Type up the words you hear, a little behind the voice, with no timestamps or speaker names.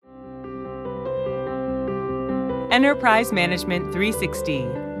Enterprise Management 360,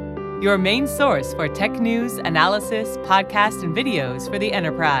 your main source for tech news, analysis, podcasts, and videos for the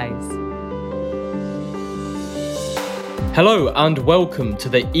enterprise. Hello and welcome to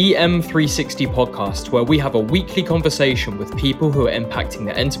the EM360 podcast, where we have a weekly conversation with people who are impacting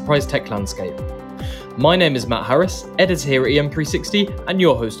the enterprise tech landscape. My name is Matt Harris, editor here at EM360 and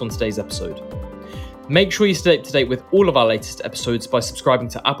your host on today's episode. Make sure you stay up to date with all of our latest episodes by subscribing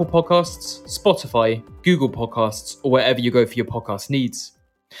to Apple Podcasts, Spotify, Google Podcasts, or wherever you go for your podcast needs.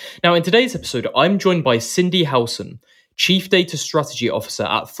 Now, in today's episode, I'm joined by Cindy Howson, Chief Data Strategy Officer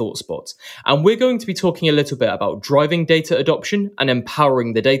at ThoughtSpot, and we're going to be talking a little bit about driving data adoption and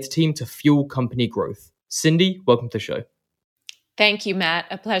empowering the data team to fuel company growth. Cindy, welcome to the show. Thank you, Matt.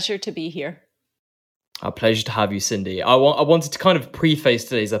 A pleasure to be here. A pleasure to have you, Cindy. I wanted to kind of preface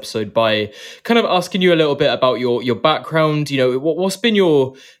today's episode by kind of asking you a little bit about your background. You know, what's been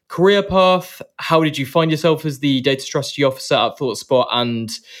your career path? How did you find yourself as the data strategy officer at ThoughtSpot? And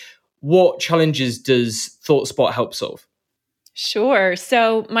what challenges does ThoughtSpot help solve? Sure.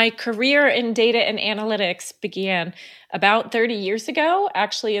 So my career in data and analytics began about 30 years ago,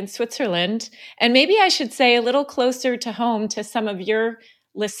 actually in Switzerland. And maybe I should say a little closer to home to some of your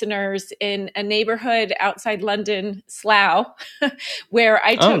listeners in a neighborhood outside London, Slough, where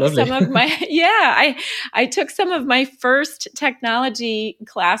I took some of my, I took some of my first technology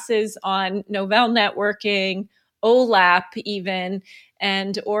classes on Novell networking, OLAP even,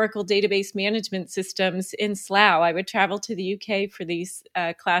 and Oracle database management systems in Slough. I would travel to the UK for these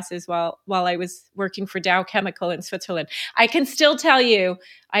classes while I was working for Dow Chemical in Switzerland. I can still tell you,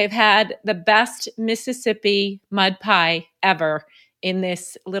 I have had the best Mississippi mud pie ever in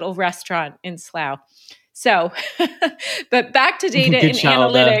this little restaurant in Slough. So, but back to data and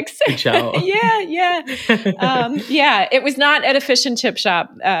analytics. Good shout. Yeah. It was not at a fish and chip shop.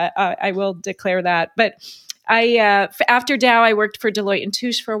 I will declare that. But after Dow, I worked for Deloitte &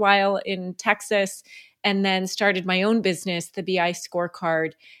 Touche for a while in Texas, and then started my own business, the BI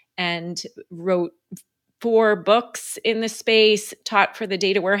Scorecard, and wrote 4 books in the space, taught for the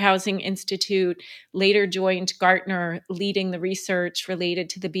Data Warehousing Institute, later joined Gartner, leading the research related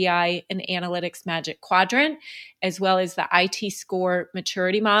to the BI and Analytics Magic Quadrant, as well as the IT Score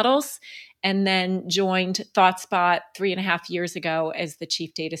maturity models, and then joined ThoughtSpot 3.5 years ago as the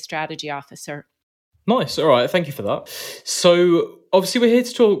Chief Data Strategy Officer. Nice. All right. Thank you for that. So obviously we're here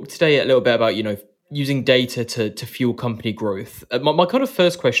to talk today a little bit about, using data to fuel company growth. My kind of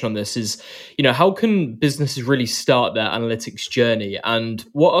first question on this is, how can businesses really start their analytics journey, and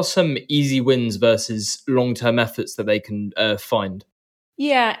what are some easy wins versus long-term efforts that they can find?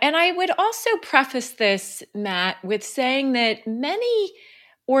 Yeah, and I would also preface this, Matt, with saying that many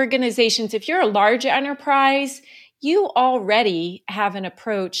organizations, if you're a large enterprise, you already have an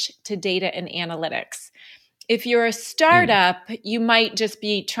approach to data and analytics. If you're a startup, you might just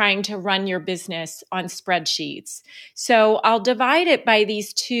be trying to run your business on spreadsheets. So I'll divide it by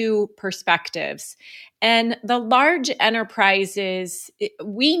these 2 perspectives. And the large enterprises,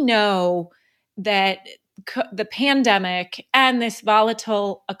 we know that the pandemic and this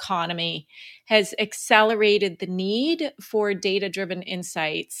volatile economy has accelerated the need for data-driven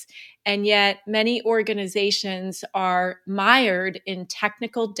insights. And yet many organizations are mired in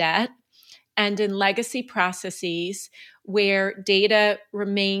technical debt and in legacy processes where data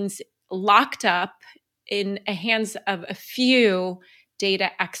remains locked up in the hands of a few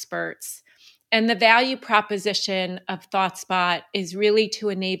data experts. And the value proposition of ThoughtSpot is really to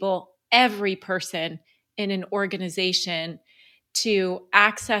enable every person in an organization to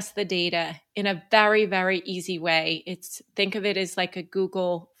access the data in a very, very easy way. Think of it as like a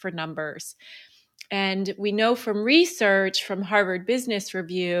Google for numbers. And we know from research from Harvard Business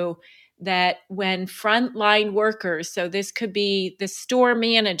Review that when frontline workers, so this could be the store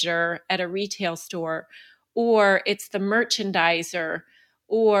manager at a retail store, or it's the merchandiser,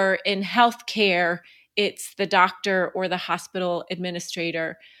 or in healthcare, it's the doctor or the hospital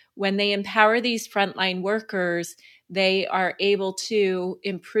administrator. When they empower these frontline workers, they are able to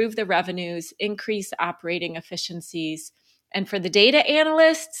improve the revenues, increase operating efficiencies. And for the data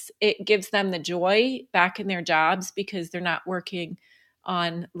analysts, it gives them the joy back in their jobs because they're not working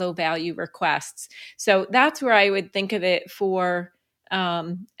on low value requests. So that's where I would think of it for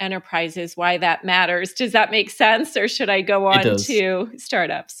enterprises, why that matters. Does that make sense? Or should I go on to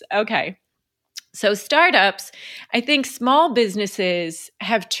startups? Okay. So startups, I think small businesses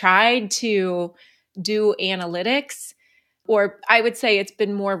have tried to do analytics, or I would say it's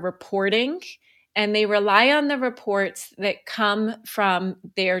been more reporting, and they rely on the reports that come from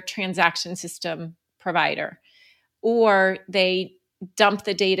their transaction system provider, or they dump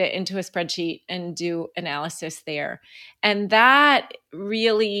the data into a spreadsheet and do analysis there. And that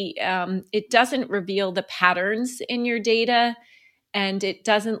really, it doesn't reveal the patterns in your data, and it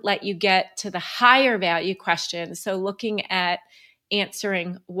doesn't let you get to the higher value questions. So looking at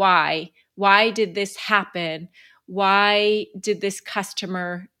answering why did this happen? Why did this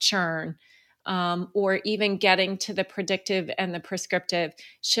customer churn? Or even getting to the predictive and the prescriptive.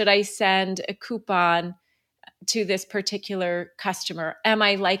 Should I send a coupon to this particular customer? Am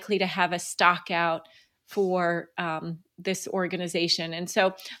I likely to have a stock out for this organization? And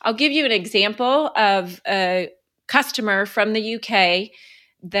so I'll give you an example of a customer from the UK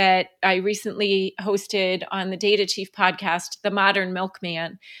that I recently hosted on the Data Chief podcast, The Modern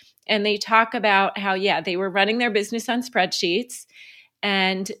Milkman. And they talk about how, they were running their business on spreadsheets,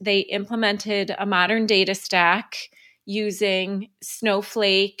 and they implemented a modern data stack using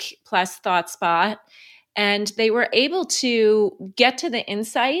Snowflake plus ThoughtSpot. And they were able to get to the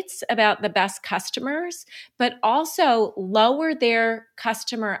insights about the best customers, but also lower their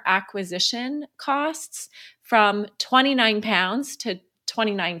customer acquisition costs from £29 to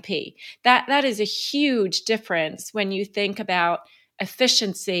 29p. That is a huge difference when you think about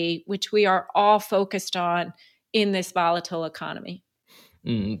efficiency, which we are all focused on in this volatile economy.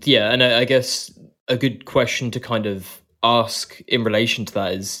 Yeah, and I guess a good question to kind of ask in relation to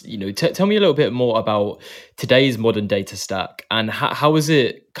that is, tell me a little bit more about today's modern data stack and how has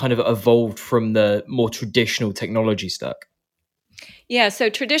it kind of evolved from the more traditional technology stack? Yeah, so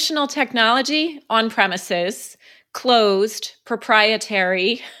traditional technology on premises, closed,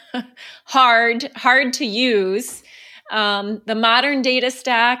 proprietary, hard to use. The modern data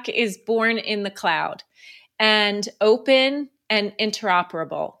stack is born in the cloud and open and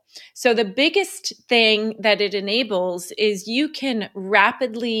interoperable. So the biggest thing that it enables is you can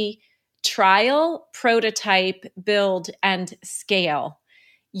rapidly trial, prototype, build, and scale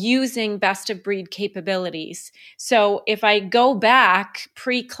using best of breed capabilities. So if I go back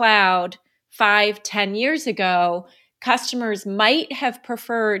pre-cloud 5-10 years ago, customers might have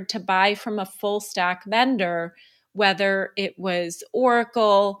preferred to buy from a full stack vendor, whether it was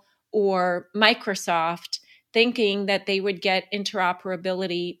Oracle or Microsoft, thinking that they would get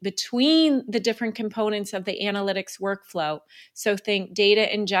interoperability between the different components of the analytics workflow. So think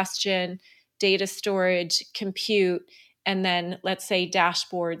data ingestion, data storage, compute, and then let's say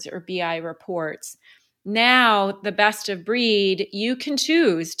dashboards or BI reports. Now, the best of breed, you can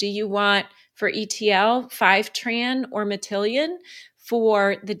choose. Do you want for ETL, Fivetran or Matillion?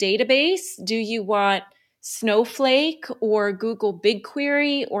 For the database, do you want Snowflake or Google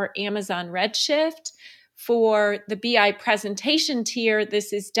BigQuery or Amazon Redshift? For the BI presentation tier,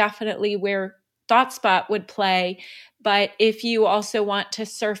 this is definitely where ThoughtSpot would play. But if you also want to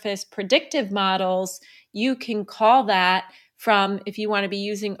surface predictive models, you can call that from, if you want to be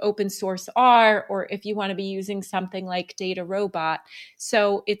using open source R, or if you want to be using something like DataRobot.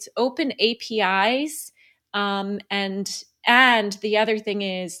 So it's open APIs. And the other thing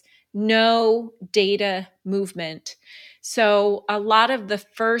is no data movement. So a lot of the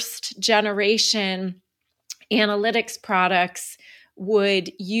first generation analytics products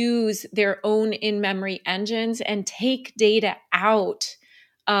would use their own in-memory engines and take data out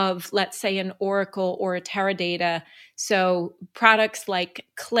of, let's say, an Oracle or a Teradata. So products like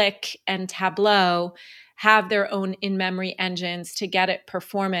Qlik and Tableau have their own in-memory engines to get at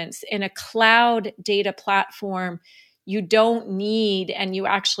performance. In a cloud data platform, you don't need, and you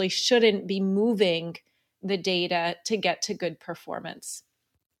actually shouldn't be moving the data to get to good performance.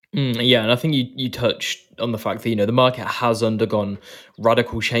 Yeah, and I think you touched on the fact that, the market has undergone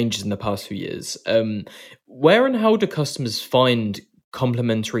radical changes in the past few years. Where and how do customers find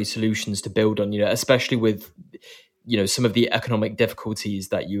complementary solutions to build on, especially with, some of the economic difficulties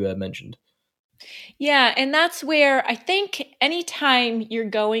that you mentioned? Yeah, and that's where I think anytime you're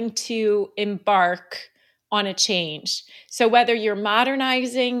going to embark on a change, so whether you're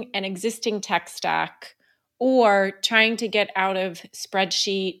modernizing an existing tech stack or trying to get out of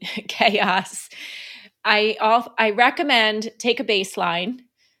spreadsheet chaos, I recommend take a baseline.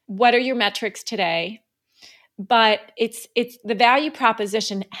 What are your metrics today? But it's the value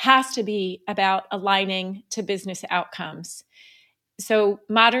proposition has to be about aligning to business outcomes. So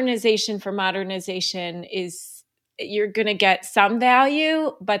modernization for modernization is, you're going to get some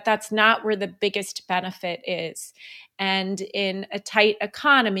value, but that's not where the biggest benefit is. And in a tight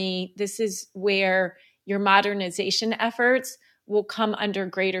economy, this is where your modernization efforts will come under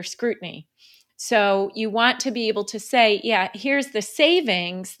greater scrutiny. So you want to be able to say, here's the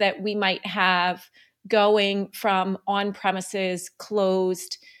savings that we might have going from on-premises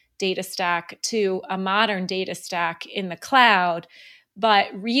closed data stack to a modern data stack in the cloud. But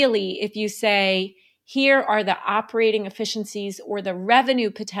really, if you say, here are the operating efficiencies or the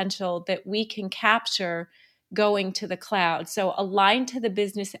revenue potential that we can capture going to the cloud. So aligned to the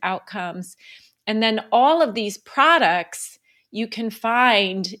business outcomes. And then all of these products you can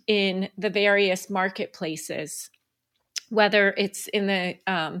find in the various marketplaces, whether it's in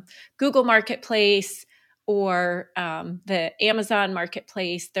the Google Marketplace or the Amazon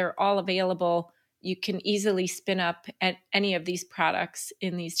Marketplace. They're all available. You can easily spin up at any of these products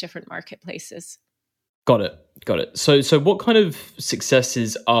in these different marketplaces. Got it. So what kind of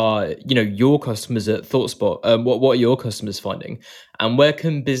successes are, your customers at ThoughtSpot? What are your customers finding? And where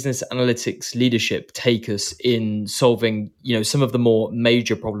can business analytics leadership take us in solving, some of the more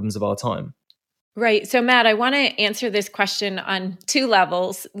major problems of our time? Right. So, Matt, I want to answer this question on two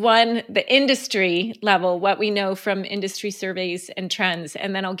levels. One, the industry level, what we know from industry surveys and trends.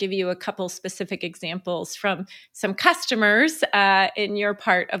 And then I'll give you a couple specific examples from some customers in your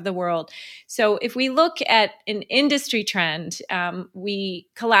part of the world. So if we look at an industry trend, we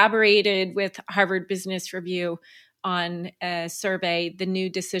collaborated with Harvard Business Review on a survey, The New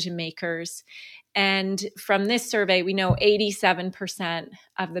Decision Makers. And from this survey, we know 87%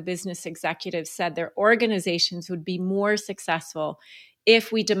 of the business executives said their organizations would be more successful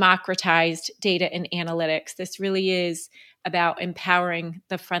if we democratized data and analytics. This really is about empowering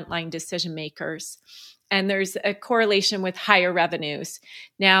the frontline decision makers. And there's a correlation with higher revenues.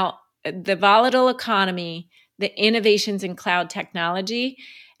 Now, the volatile economy, the innovations in cloud technology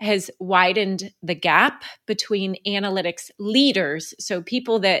has widened the gap between analytics leaders, so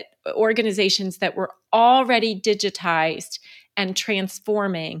organizations that were already digitized and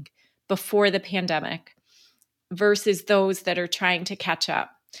transforming before the pandemic, versus those that are trying to catch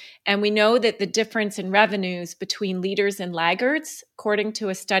up. And we know that the difference in revenues between leaders and laggards, according to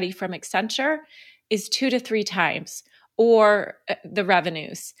a study from Accenture, is 2 to 3 times, or the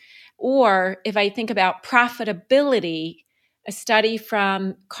revenues. Or if I think about profitability, a study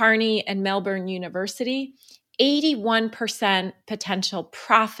from Carney and Melbourne University, 81% potential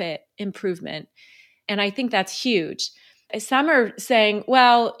profit improvement. And I think that's huge. Some are saying,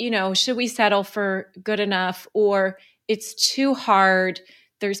 well, should we settle for good enough, or it's too hard?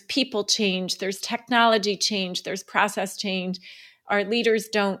 There's people change, there's technology change, there's process change. Our leaders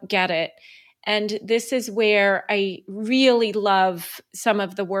don't get it. And this is where I really love some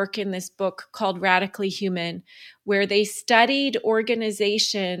of the work in this book called Radically Human, where they studied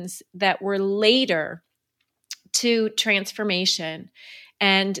organizations that were later to transformation.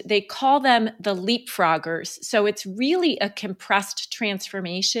 And they call them the leapfroggers. So it's really a compressed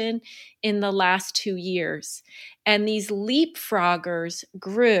transformation in the last 2 years. And these leapfroggers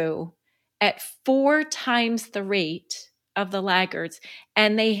grew at 4 times the rate of the laggards,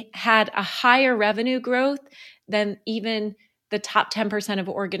 and they had a higher revenue growth than even the top 10% of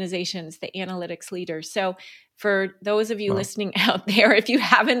organizations, the analytics leaders. So for those of you listening out there, if you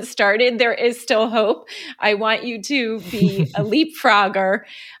haven't started, there is still hope. I want you to be a leapfrogger.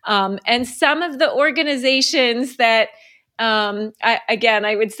 And some of the organizations that,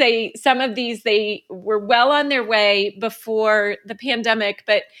 I would say some of these, they were well on their way before the pandemic,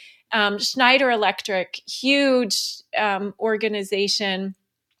 but Schneider Electric, huge organization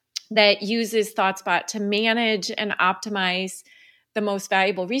that uses ThoughtSpot to manage and optimize the most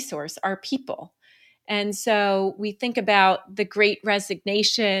valuable resource, our people. And so we think about the Great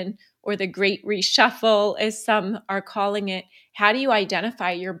Resignation or the Great Reshuffle, as some are calling it. How do you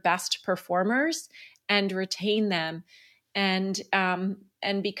identify your best performers and retain them? And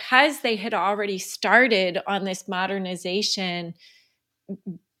because they had already started on this modernization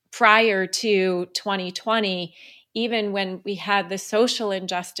prior to 2020, even when we had the social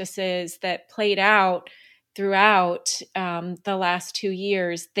injustices that played out throughout the last 2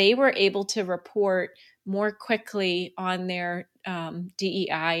 years, they were able to report more quickly on their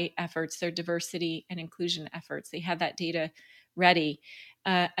DEI efforts, their diversity and inclusion efforts. They had that data ready.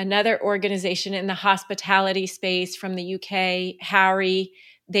 Another organization in the hospitality space from the UK, Harry,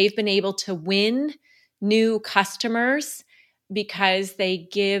 they've been able to win new customers because they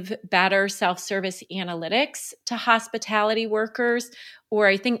give better self-service analytics to hospitality workers. Or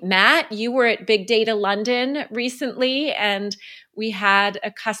I think, Matt, you were at Big Data London recently, and we had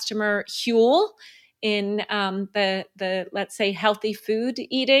a customer, Huel, in the let's say, healthy food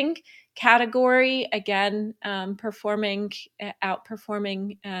eating category, again, outperforming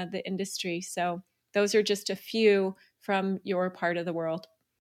the industry. So those are just a few from your part of the world.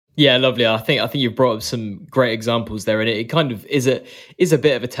 Yeah, lovely. I think you've brought up some great examples there, and it kind of is a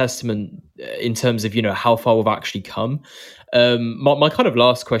bit of a testament in terms of how far we've actually come. My kind of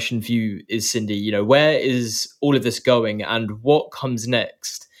last question for you is, Cindy, where is all of this going, and what comes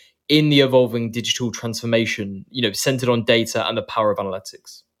next in the evolving digital transformation, centered on data and the power of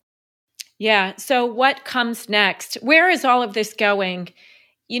analytics? Yeah. So what comes next? Where is all of this going?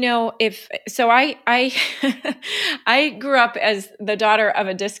 I I grew up as the daughter of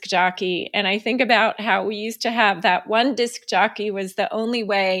a disc jockey, and I think about how we used to have that one disc jockey was the only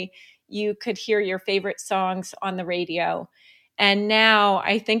way you could hear your favorite songs on the radio. And now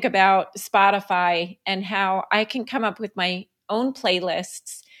I think about Spotify and how I can come up with my own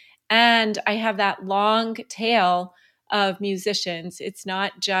playlists, and I have that long tail of musicians. It's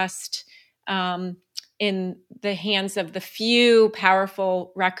not just in the hands of the few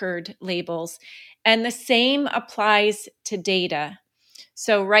powerful record labels. And the same applies to data.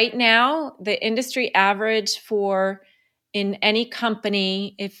 So right now, the industry average for in any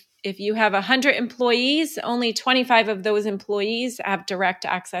company, if you have 100 employees, only 25 of those employees have direct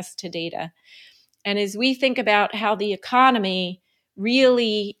access to data. And as we think about how the economy,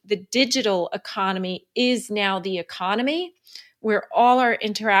 really the digital economy is now the economy, where all our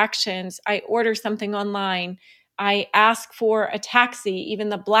interactions, I order something online, I ask for a taxi, even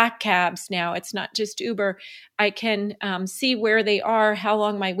the black cabs now, it's not just Uber. I can see where they are, how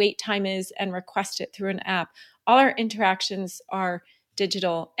long my wait time is, and request it through an app. All our interactions are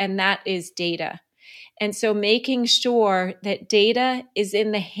digital, and that is data. And so making sure that data is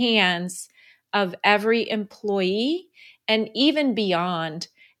in the hands of every employee and even beyond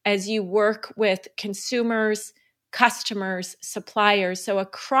as you work with consumers, customers, suppliers. So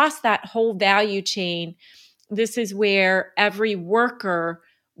across that whole value chain, this is where every worker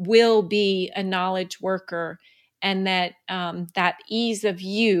will be a knowledge worker, and that that ease of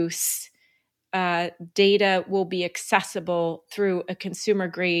use data will be accessible through a consumer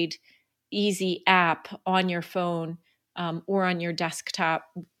grade, easy app on your phone or on your desktop.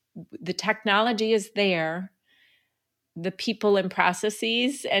 The technology is there. The people and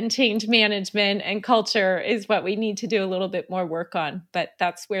processes and change management and culture is what we need to do a little bit more work on. But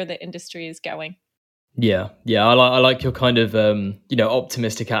that's where the industry is going. Yeah. I like your kind of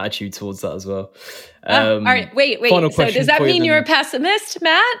optimistic attitude towards that as well. All right, wait. So does that mean you're a pessimist,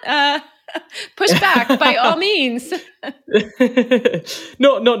 Matt? Push back by all means.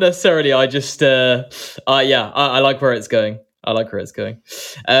 Not necessarily. I just I like where it's going.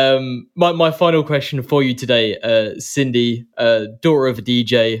 My final question for you today, Cindy, daughter of a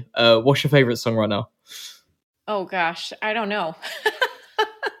DJ, what's your favorite song right now? Oh gosh, I don't know.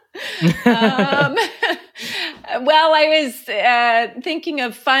 Well, I was thinking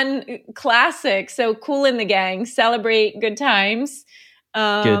of fun classics. So Kool and the Gang, Celebrate Good Times.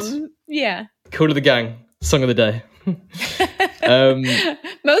 Good. Yeah. Kool and the Gang, song of the day.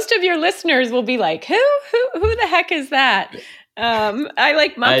 Most of your listeners will be like, who the heck is that? I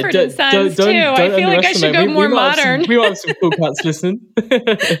like Mumford and Sons too. I feel like I should go more modern. We might have some cool cats listening.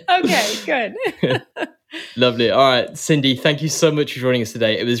 Okay, good. Lovely. All right, Cindy, thank you so much for joining us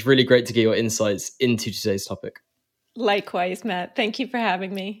today. It was really great to get your insights into today's topic. Likewise, Matt. Thank you for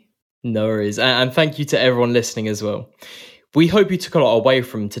having me. No worries. And thank you to everyone listening as well. We hope you took a lot away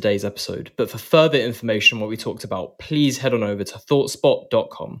from today's episode, but for further information on what we talked about, please head on over to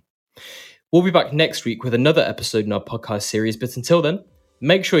thoughtspot.com. We'll be back next week with another episode in our podcast series, but until then,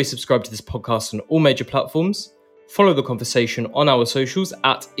 make sure you subscribe to this podcast on all major platforms, follow the conversation on our socials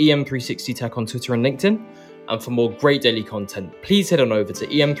at EM360Tech on Twitter and LinkedIn, and for more great daily content, please head on over to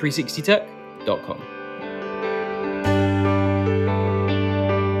em360tech.com.